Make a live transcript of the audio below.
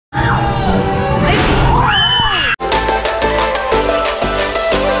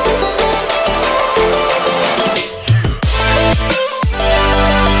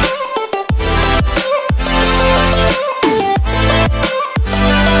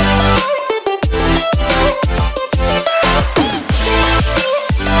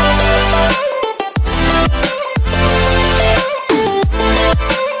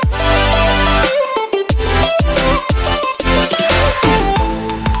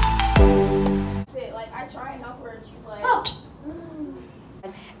I try and help her, and she's like. Oh.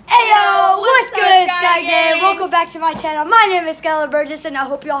 Heyo, what's good, Sky Gang? Welcome back to my channel. My name is Skylar Burgess, and I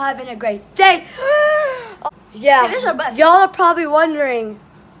hope y'all having a great day. Yeah, y'all are probably wondering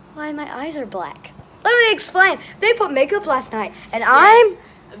why my eyes are black. Let me explain. They put makeup last night, and I'm...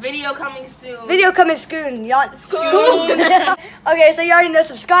 Video coming soon. Video coming soon. Y'all... Okay, so you already know.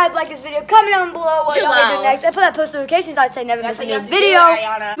 Subscribe, like this video, comment down below what y'all do next, and put that post notifications on so I never miss a new video.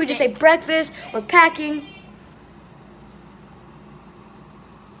 We just ate breakfast. We're packing.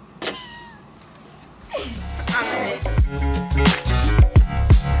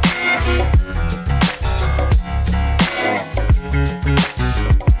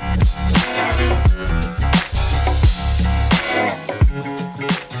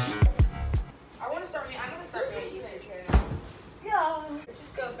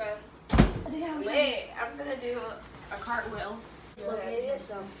 I'm gonna do a cartwheel.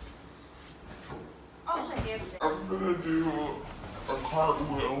 I'm gonna do a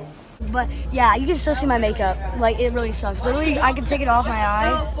cartwheel. But yeah, you can still see my makeup. Like, it really sucks. Literally, I can take it off my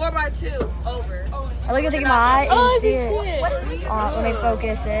eye. 4x2 over. I look at taking my eye and you see it. Let me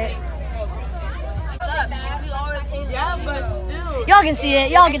focus it. Yeah, but still. Y'all can see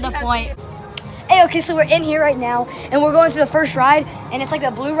it. Y'all get the point. Hey, okay, so we're in here right now, and we're going to the first ride, and it's like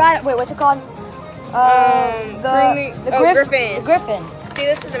the blue ride. Wait, what's it called? Griffin. The Griffin. See,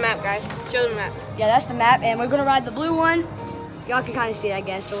 this is the map, guys. Show the map. Yeah, that's the map, and we're gonna ride the blue one. Y'all can kind of see it, I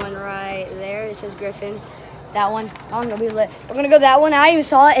guess. The one right there. It says Griffin. That one. I don't know. We're gonna go that one. I even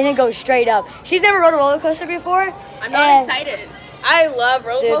saw it, and it goes straight up. She's never rode a roller coaster before. I'm not excited. I love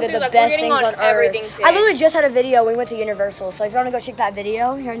roller coasters. Dude, the like, best we're getting things on everything today. I literally just had a video when we went to Universal. So if you want to go check that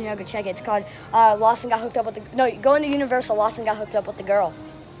video, here and go check it. It's called Lawson Got Hooked Up with the... No, going to Universal, Lawson Got Hooked Up with the Girl.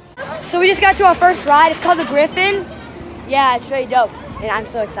 So we just got to our first ride. It's called the Griffin. Yeah, it's really dope. And I'm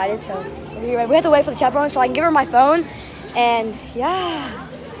so excited. So we have to wait for the chaperone so I can give her my phone. And yeah,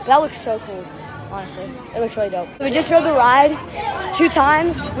 but that looks so cool. Honestly, it looks really dope. We just rode the ride 2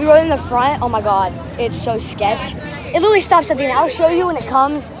 times. We rode in the front. Oh my God, it's so sketch. It literally stops at the end. I'll show you when it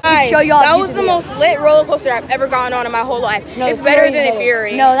comes. I'll show y'all. That was the most lit roller coaster I've ever gone on in my whole life. No, it's better than the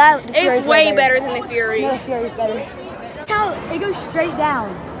Fury. No, it's way better than the Fury. No, the Fury's better. How it goes straight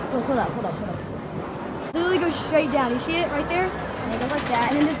down. Look, hold up. Literally goes straight down. You see it right there? And it goes like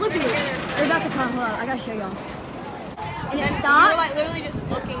that. And then this loop here. They're about to come. Hold up. I gotta show y'all. And it stops. You're like literally just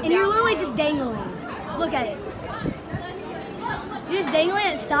looking down. And you're literally just dangling. Look at it. You're just dangling,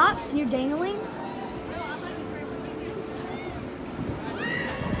 it stops, and you're dangling.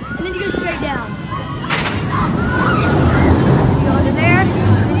 And then you go straight down. You go under there,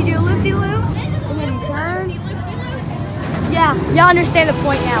 then you do a loop-de-loop, and then you turn. Yeah, y'all understand the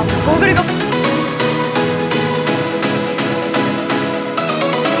point now. But we're gonna go.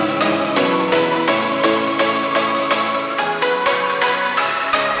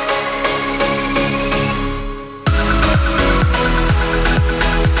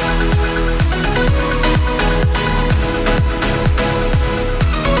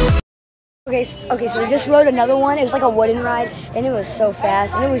 Okay, so we just rode another one. It was like a wooden ride, and it was so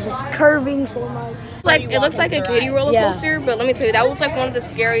fast, and it was just curving so much. It looks like a kiddie roller coaster, but let me tell you, that was like one of the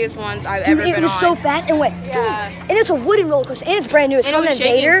scariest ones I've ever been on. It was so fast and went, and it's a wooden roller coaster, and it's brand new. It's from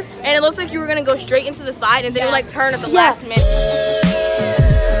Invader. And it looks like you were gonna go straight into the side, and then you like turn at the last minute.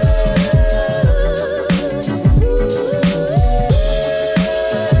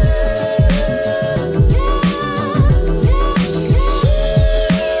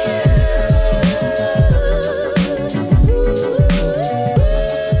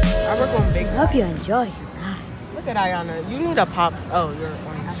 I hope you enjoy your ride. Look at Ayana. You need a pops. Oh, you're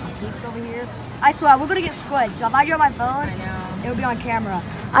one. Got some peeps over here. I swear, we're gonna get squished. So if I drop my phone, it'll be on camera.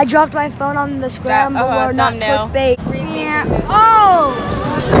 I dropped my phone on the scramble or not clickbait. Yeah. Oh!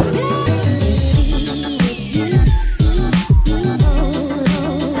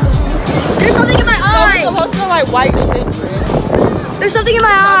 There's something in my eye. It's supposed to be like white citrus. There's something in my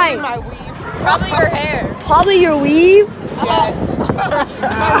eye. My weave. Probably your hair. Probably your weave. Yes.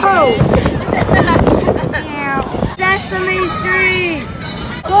 Oh. Sesame Street.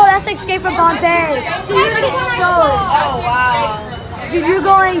 Oh, that's Escape from Pompeii. Dude, you're gonna get soaked. Oh, wow. Dude, you're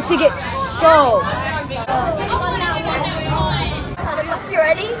going to get soaked. You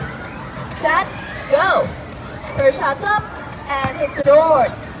ready? Set, go. First shot's up and hits the door.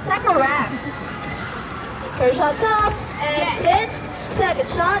 Second round. First shot's up and it's in. Second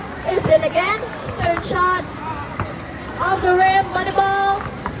shot, it's in again. Third shot, off the rim, money ball.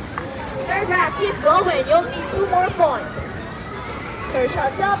 Third round, keep going. You'll need 2 more points. Third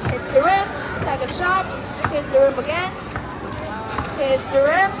shot's up, hits the rim. Second shot, hits the rim again. Hits the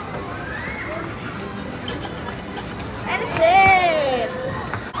rim. and it's in.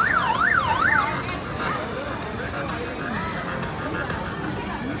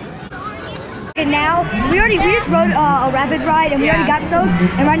 And now, we just rode a rapid ride and we already got soaked.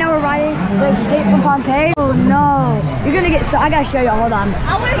 And right now we're riding the Escape from Pompeii. Oh no, you're gonna get I gotta show y'all, hold on.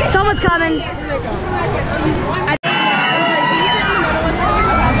 Someone's coming.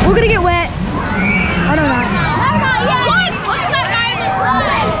 We're gonna get wet. I don't know. Look at that guy.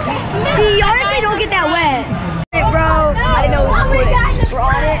 See, honestly, don't get that wet. Hey, bro, I didn't know it was quick. We're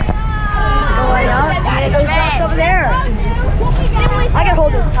on it. Going up, and it goes back over there. I gotta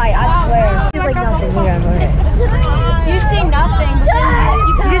hold this tight, I swear. It's like nothing here. You see nothing, but then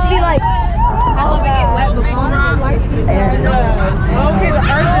You just see like all of it wet before. Okay, the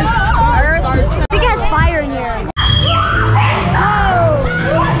earth. I think it has fire in here.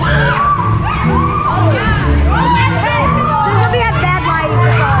 There's gonna be a bad light.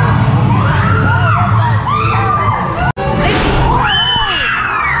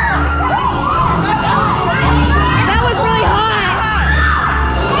 That was really hot.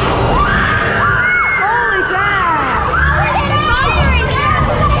 Holy crap!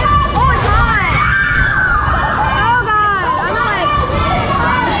 Oh, it's hot. Oh God, I'm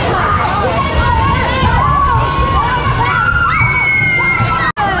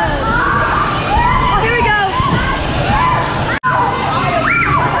Oh, here we go.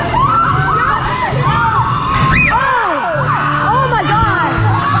 Oh my God!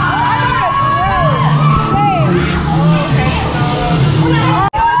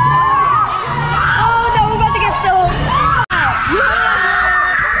 Oh no, we're about to get soaked.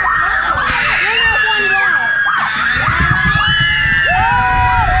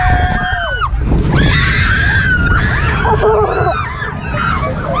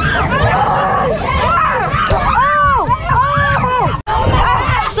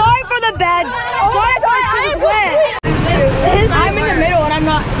 Sorry for the bed. Sorry for the shit is wet. I'm in the middle and I'm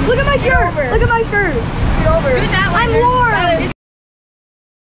not. Look at my shirt. Look at my shirt. Get over. I'm Lauren.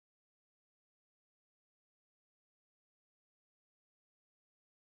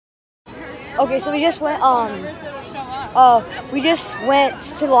 Okay, so we just went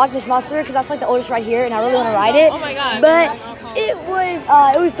to the Loch Ness Monster because that's like the oldest ride here, and I really want to ride it. Oh my God. But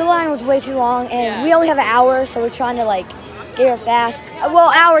the line was way too long, and we only have an hour, so we're trying to like get here fast. Well,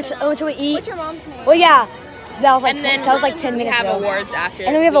 hour until we eat. What's your mom's name? Well, yeah, that was like And then that was like 10 we minutes have ago. awards after.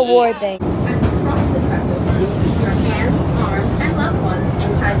 And then we have a award thing. As you cross the trestle, please keep your hands, arms, and loved ones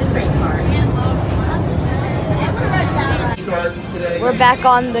inside the train cars. We're back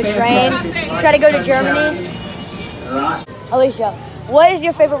on the train. Try to go to Germany. Alicia, what is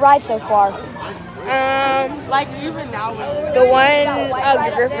your favorite ride so far? Like even now, the one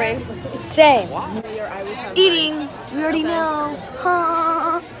Griffin. Same. Eating. We already know.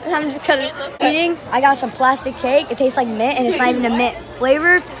 I'm just kind of eating. I got some plastic cake. It tastes like mint, and it's not even a mint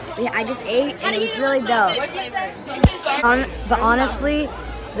flavor. But I just ate, and it was really dope. But honestly,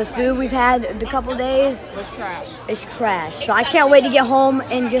 the food we've had the couple days Was trash. is trash. So I can't wait to get home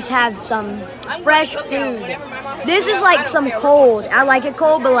and just have some fresh food. This is like some cold. I like it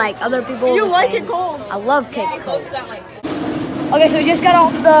cold, but like other people. You were like saying, it cold? I love cake cold. Okay, so we just got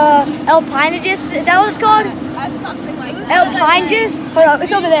off the El Pinegis. Is that what it's called? Something like El Pinegis? Hold on,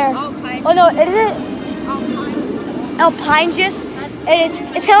 it's over there. Oh no, is it? El Pinegis. And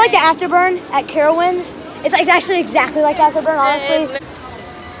it's kind of like the Afterburn at Carowinds. It's actually exactly like Afterburn, honestly.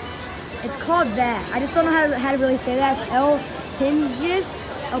 It's called that. I just don't know how to really say that. It's El Pinegis,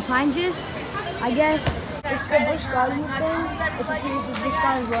 I guess. It's the Busch Gardens thing. It's a Swedish Busch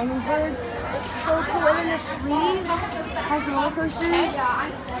Gardens Romansburg. It's so cool. And then the sleeve has the roller coasters.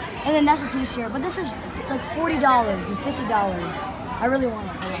 And then that's a t-shirt. But this is like $40 and $50. I really want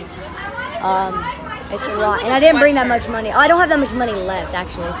it. It's a lot. And I didn't bring that much money. Oh, I don't have that much money left,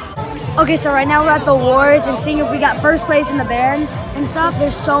 actually. Okay, so right now we're at the awards and seeing if we got first place in the band and stuff.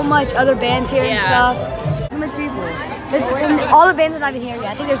 There's so much other bands here and stuff. How much people? And all the bands are not even here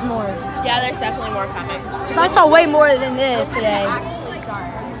yet. I think there's more. Yeah, there's definitely more coming. Because I saw way more than this today.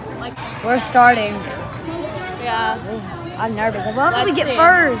 We're starting. Yeah. I'm nervous. What if we Let's get see.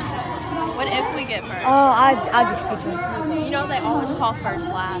 first? What if we get first? Oh, I'd be speechless. You know they always call first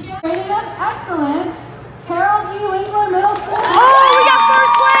last. Excellent. Harold E. Winkler Middle School. Oh, we got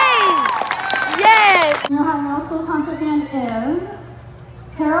first place! Yes! You know how middle school concert band is?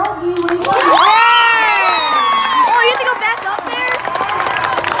 Harold E. Winkler. Oh, you have to go back up there?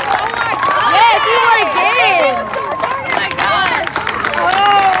 Oh my god! Yes, we won again! Oh my gosh!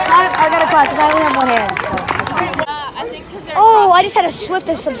 I gotta clap because I only have one hand. So. I think because they're Oh, I just had a swift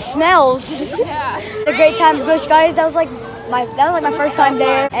of some smells. yeah. A great time at Busch Gardens. That was like like my first time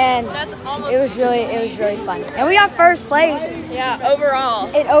there, and it was really fun. And we got first place. Yeah, overall.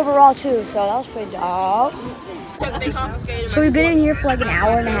 And overall too, so that was pretty dope. So we've been in here for like an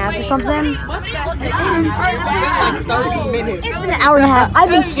hour and a half or something. Like 30 minutes. It's been an hour and a half. I've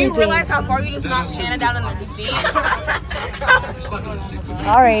been You sleeping. realize how far you just knocked Shannon down in the seat?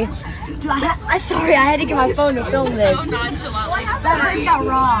 Sorry. Dude, I'm sorry. I had to get my phone to film this. That place got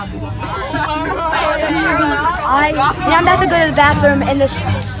robbed. I'm about to go to the bathroom in this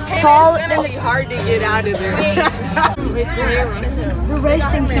tall. It's hard to get out of there. We're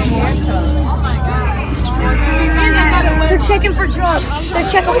racing somewhere. They're checking for drugs. They're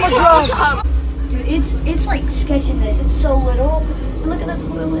checking for drugs. Dude, it's like sketching this. It's so little. Look at the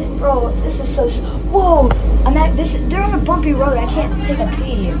toilet, bro. This is so. Whoa! They're on a bumpy road. I can't take a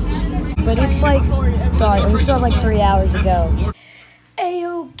pee. But it's like, dog. We started like 3 hours ago.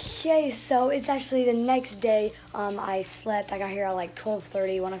 Okay, so it's actually the next day. I slept. I got here at like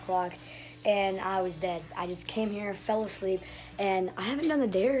 12:30, 1 o'clock, and I was dead. I just came here, fell asleep, and I haven't done the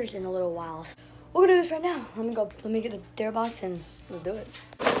dares in a little while. So we're gonna do this right now. Let me get the dare box and let's do it.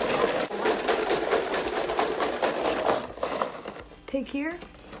 Pick here.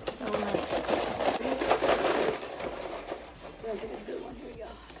 We're gonna pick a good one. Here we go.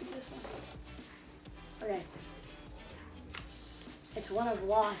 Pick this one. Okay. It's one of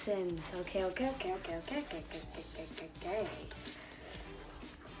Lawson's. Okay.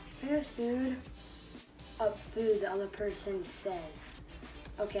 Here's food. Food, the other person says.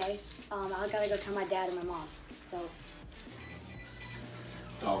 Okay. I gotta go tell my dad and my mom. So.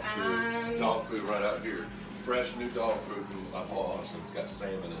 Dog food right out here. Fresh new dog food from my boss, and it's got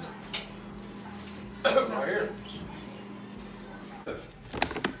salmon in it. Right here.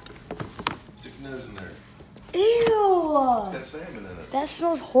 Stick your nose in there. Ew! It's got salmon in it. That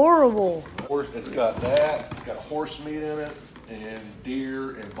smells horrible. It's got that. It's got horse meat in it, and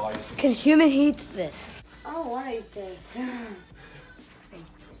deer and bison. Can human eat this? I don't want to eat this.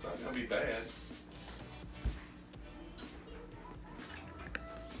 It's not gonna be bad.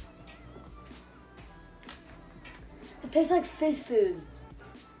 It tastes like fish food.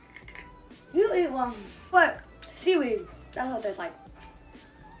 You eat one. What? Seaweed. That's what it tastes like.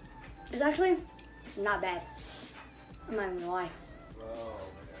 It's actually not bad. I'm not even gonna lie.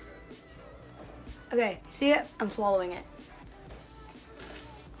 Okay, see it? I'm swallowing it.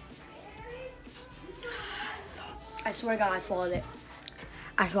 I swear to God, I swallowed it.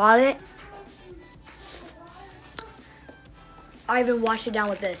 I swallowed it. I even washed it down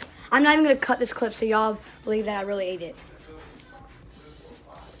with this. I'm not even gonna cut this clip so y'all believe that I really ate it.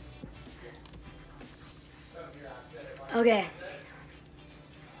 Okay.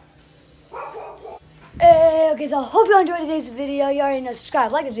 Okay, so I hope you enjoyed today's video. You already know,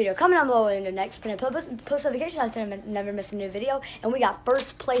 subscribe, like this video, comment down below in the next pin, post notifications so I never miss a new video. And we got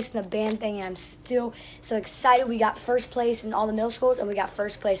first place in the band thing, and I'm still so excited. We got first place in all the middle schools, and we got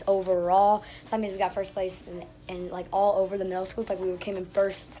first place overall. So that means we got first place in like all over the middle schools, like we came in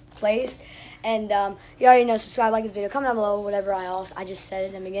first place. And you already know, subscribe, like this video, comment down below, whatever I just said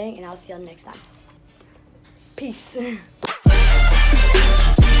in the beginning, and I'll see y'all next time. Peace.